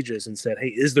early stages and said, hey,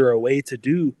 is there a way to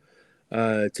do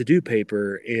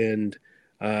paper? And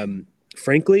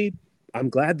frankly, I'm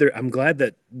glad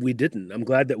that we didn't. I'm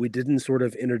glad that we didn't sort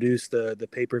of introduce the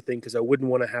paper thing, because I wouldn't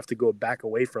want to have to go back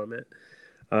away from it,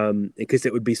 because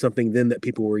it would be something then that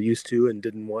people were used to and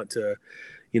didn't want to.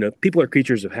 People are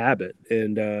creatures of habit,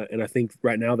 and I think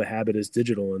right now the habit is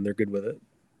digital, and they're good with it.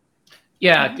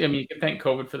 Yeah, I mean, you can thank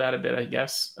COVID for that a bit, I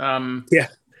guess. Yeah,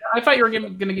 I thought you were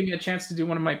going to give me a chance to do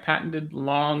one of my patented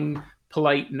long,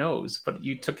 polite no's, but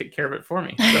you took care of it for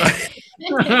me.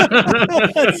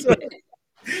 So.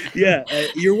 Yeah,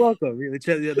 you're welcome.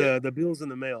 The bill's in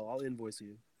the mail. I'll invoice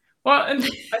you. Well, and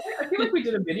I feel like we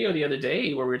did a video the other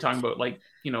day where we were talking about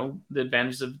the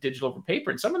advantages of digital over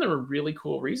paper, and some of them were really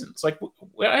cool reasons. Like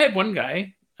I had one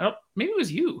guy, maybe it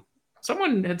was you.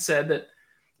 Someone had said that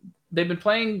they've been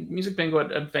playing music bingo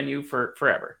at a venue for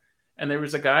forever, and there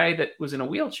was a guy that was in a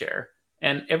wheelchair,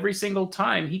 and every single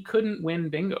time he couldn't win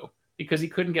bingo because he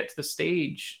couldn't get to the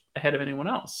stage ahead of anyone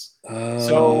else.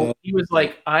 So he was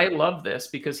like, I love this,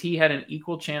 because he had an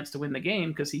equal chance to win the game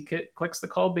because he clicks the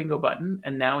call bingo button,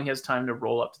 and now he has time to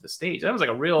roll up to the stage. That was like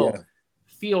a real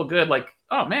feel good, like,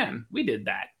 oh man, we did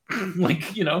that.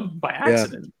 By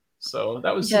accident. Yeah. So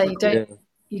that was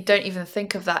you don't even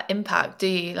think of that impact, do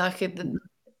you? Like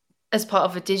as part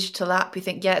of a digital app, you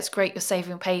think, yeah, it's great, you're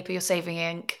saving paper, you're saving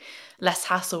ink, less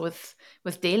hassle with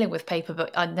with dealing with paper,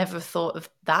 but I never thought of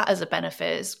that as a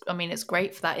benefit. It's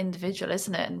great for that individual,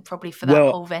 isn't it? And probably for that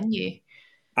whole venue.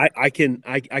 I can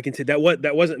say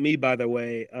that wasn't me, by the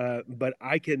way, but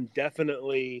I can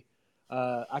definitely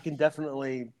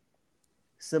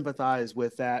sympathize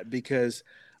with that, because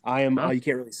I am. You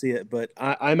can't really see it, but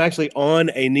I'm actually on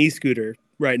a knee scooter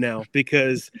right now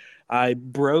because I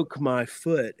broke my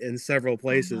foot in several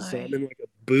places. So I'm in like a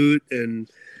boot and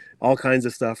all kinds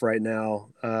of stuff right now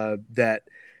that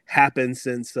happened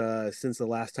since the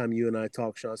last time you and I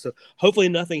talked, Sean. So hopefully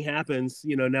nothing happens,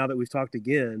 now that we've talked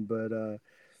again. But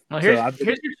well, here's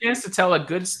your chance to tell a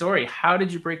good story. How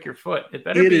did you break your foot?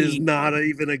 It is not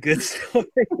even a good story.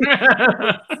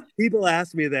 People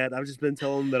ask me that. I've just been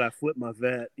telling them that I flipped my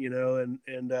vet, and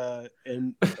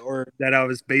or that I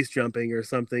was base jumping or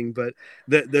something. But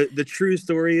the true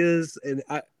story is, and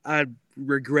I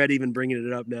regret even bringing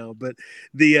it up now, but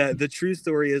the true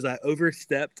story is I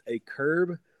overstepped a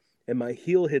curb, and my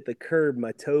heel hit the curb.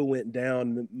 My toe went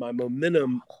down. My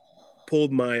momentum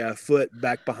pulled my foot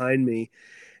back behind me.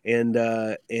 And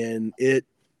it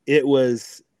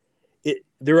was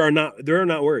there are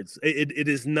not words. It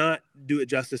does not do it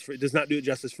justice for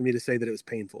me to say that it was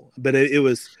painful, but it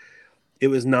was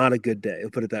not a good day. I'll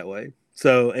put it that way.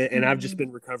 So, and I've just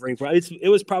been recovering it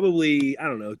was probably, I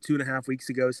don't know, 2.5 weeks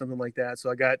ago, something like that. So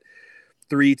I got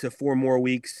 3 to 4 more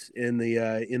weeks in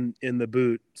the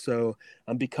boot. So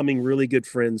I'm becoming really good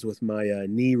friends with my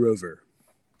knee rover.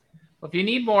 Well, if you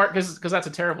need more, because that's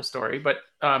a terrible story, but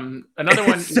another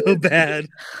one so bad.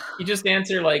 You just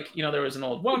answer like, there was an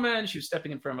old woman, she was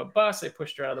stepping in front of a bus, I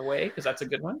pushed her out of the way, because that's a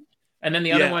good one. And then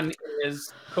the other one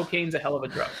is cocaine's a hell of a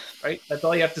drug, right? That's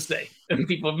all you have to say, and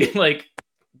people will be like,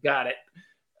 got it.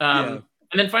 And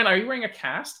then finally, are you wearing a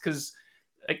cast? Because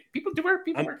people wear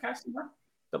casts anymore.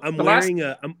 I'm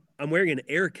wearing an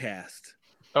air cast.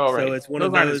 Oh, right. So it's one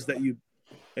of those that you.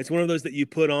 It's one of those that you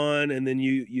put on, and then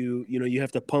you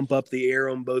have to pump up the air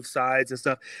on both sides and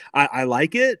stuff. I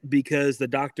like it because the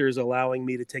doctor is allowing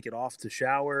me to take it off to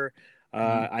shower.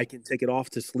 I can take it off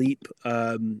to sleep,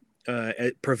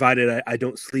 provided I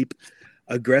don't sleep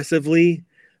aggressively.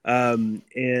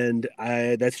 And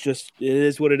that's just, it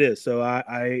is what it is. So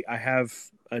I have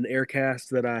an air cast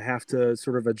that I have to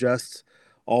sort of adjust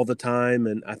all the time,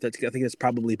 and I think it's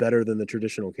probably better than the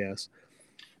traditional cast.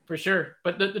 For sure.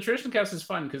 But the traditional cast is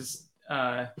fun because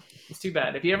it's too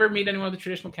bad. If you ever meet anyone with a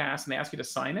traditional cast and they ask you to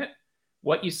sign it,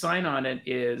 what you sign on it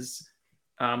is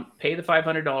pay the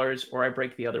 $500 or I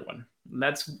break the other one. And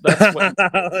that's what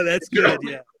that's good.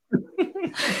 Yeah.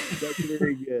 That's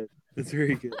very good. That's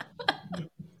very good.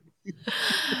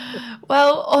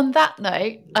 Well, on that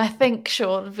note, I think,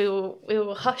 Sean, we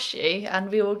will hush you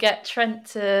and we will get Trent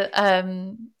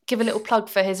to give a little plug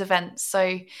for his events.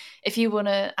 So if you want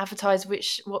to advertise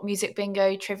what music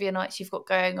bingo trivia nights you've got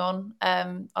going on,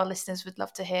 our listeners would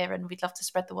love to hear, and we'd love to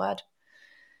spread the word.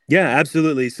 Yeah,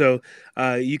 absolutely. So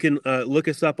you can look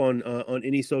us up on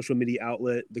any social media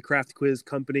outlet, the Craft Quiz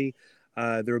Company.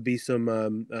 There will be some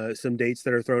dates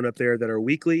that are thrown up there that are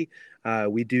weekly.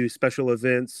 We do special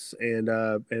events and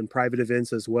private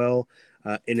events as well.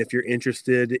 And if you're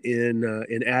interested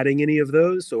in adding any of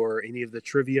those or any of the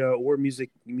trivia or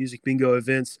music bingo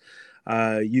events,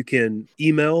 you can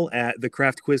email at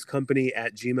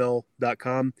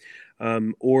thecraftquizcompany@gmail.com,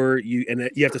 or you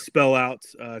have to spell out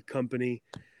company.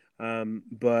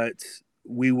 But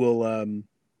we will.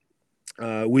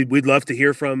 We'd love to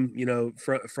hear from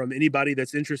anybody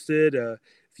that's interested.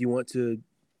 If you want to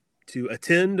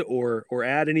attend or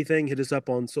add anything, hit us up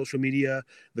on social media,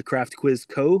 the Craft Quiz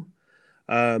Co.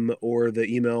 Or the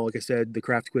email, like I said,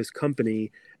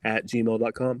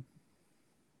 thecraftquizcompany@gmail.com.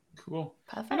 Cool.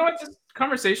 Perfect. You know what? This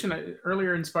conversation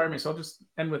earlier inspired me, so I'll just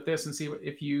end with this and see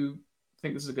if you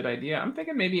think this is a good idea. I'm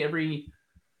thinking maybe every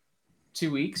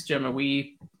 2 weeks, Gemma,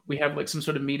 we have like some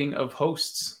sort of meeting of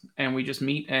hosts, and we just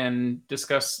meet and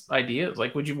discuss ideas.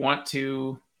 Like, would you want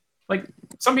to, like,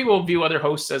 some people view other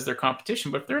hosts as their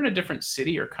competition, but if they're in a different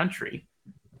city or country,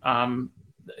 I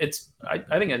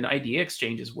think an idea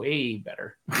exchange is way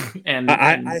better. and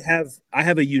I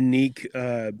have a unique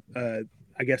I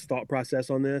guess thought process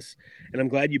on this, and I'm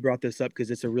glad you brought this up because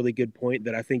it's a really good point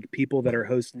that I think people that are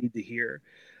hosts need to hear.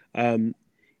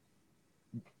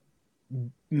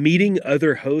 Meeting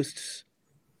other hosts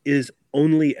is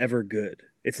only ever good.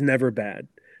 It's never bad,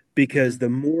 because the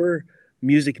more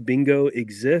music bingo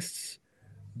exists,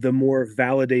 the more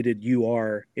validated you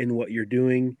are in what you're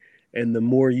doing, and the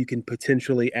more you can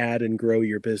potentially add and grow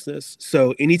your business.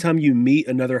 So anytime you meet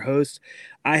another host,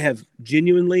 I have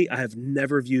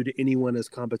never viewed anyone as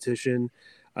competition.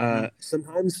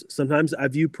 Sometimes I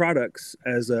view products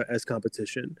as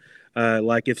competition.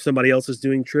 Like if somebody else is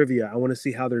doing trivia, I want to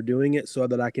see how they're doing it so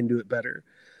that I can do it better.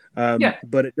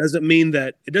 But it doesn't mean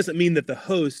that the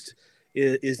host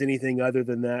is anything other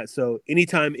than that. So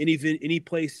anytime any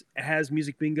place has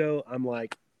music bingo, I'm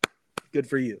like, good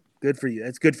for you.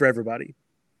 It's good for everybody.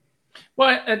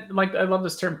 Well, I love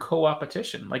this term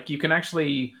co-opetition. Like you can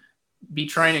actually be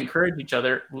trying to encourage each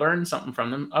other, learn something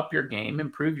from them, up your game,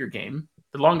 improve your game.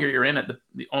 The longer you're in it,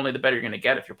 the better you're going to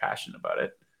get if you're passionate about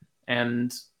it.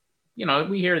 And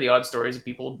we hear the odd stories of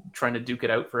people trying to duke it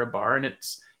out for a bar, and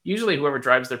it's usually whoever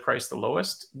drives their price the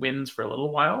lowest wins for a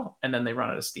little while, and then they run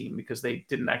out of steam because they're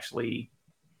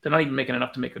not even making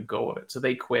enough to make a go of it, so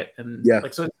they quit. And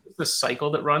so it's this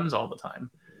cycle that runs all the time.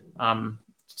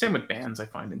 Same with bands, I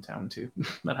find, in town too.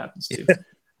 That happens too.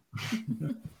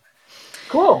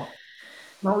 Cool.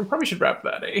 Well, we probably should wrap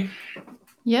that, eh?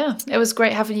 Yeah, it was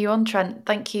great having you on, Trent.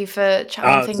 Thank you for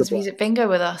chatting things music bingo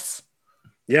with us.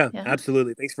 Yeah,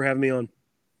 absolutely. Thanks for having me on.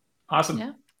 Awesome.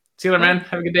 Yeah. See you later, man.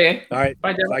 Have a good day. All right.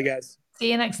 Bye, Jeff. Bye, guys.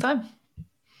 See you next time.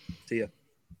 See ya.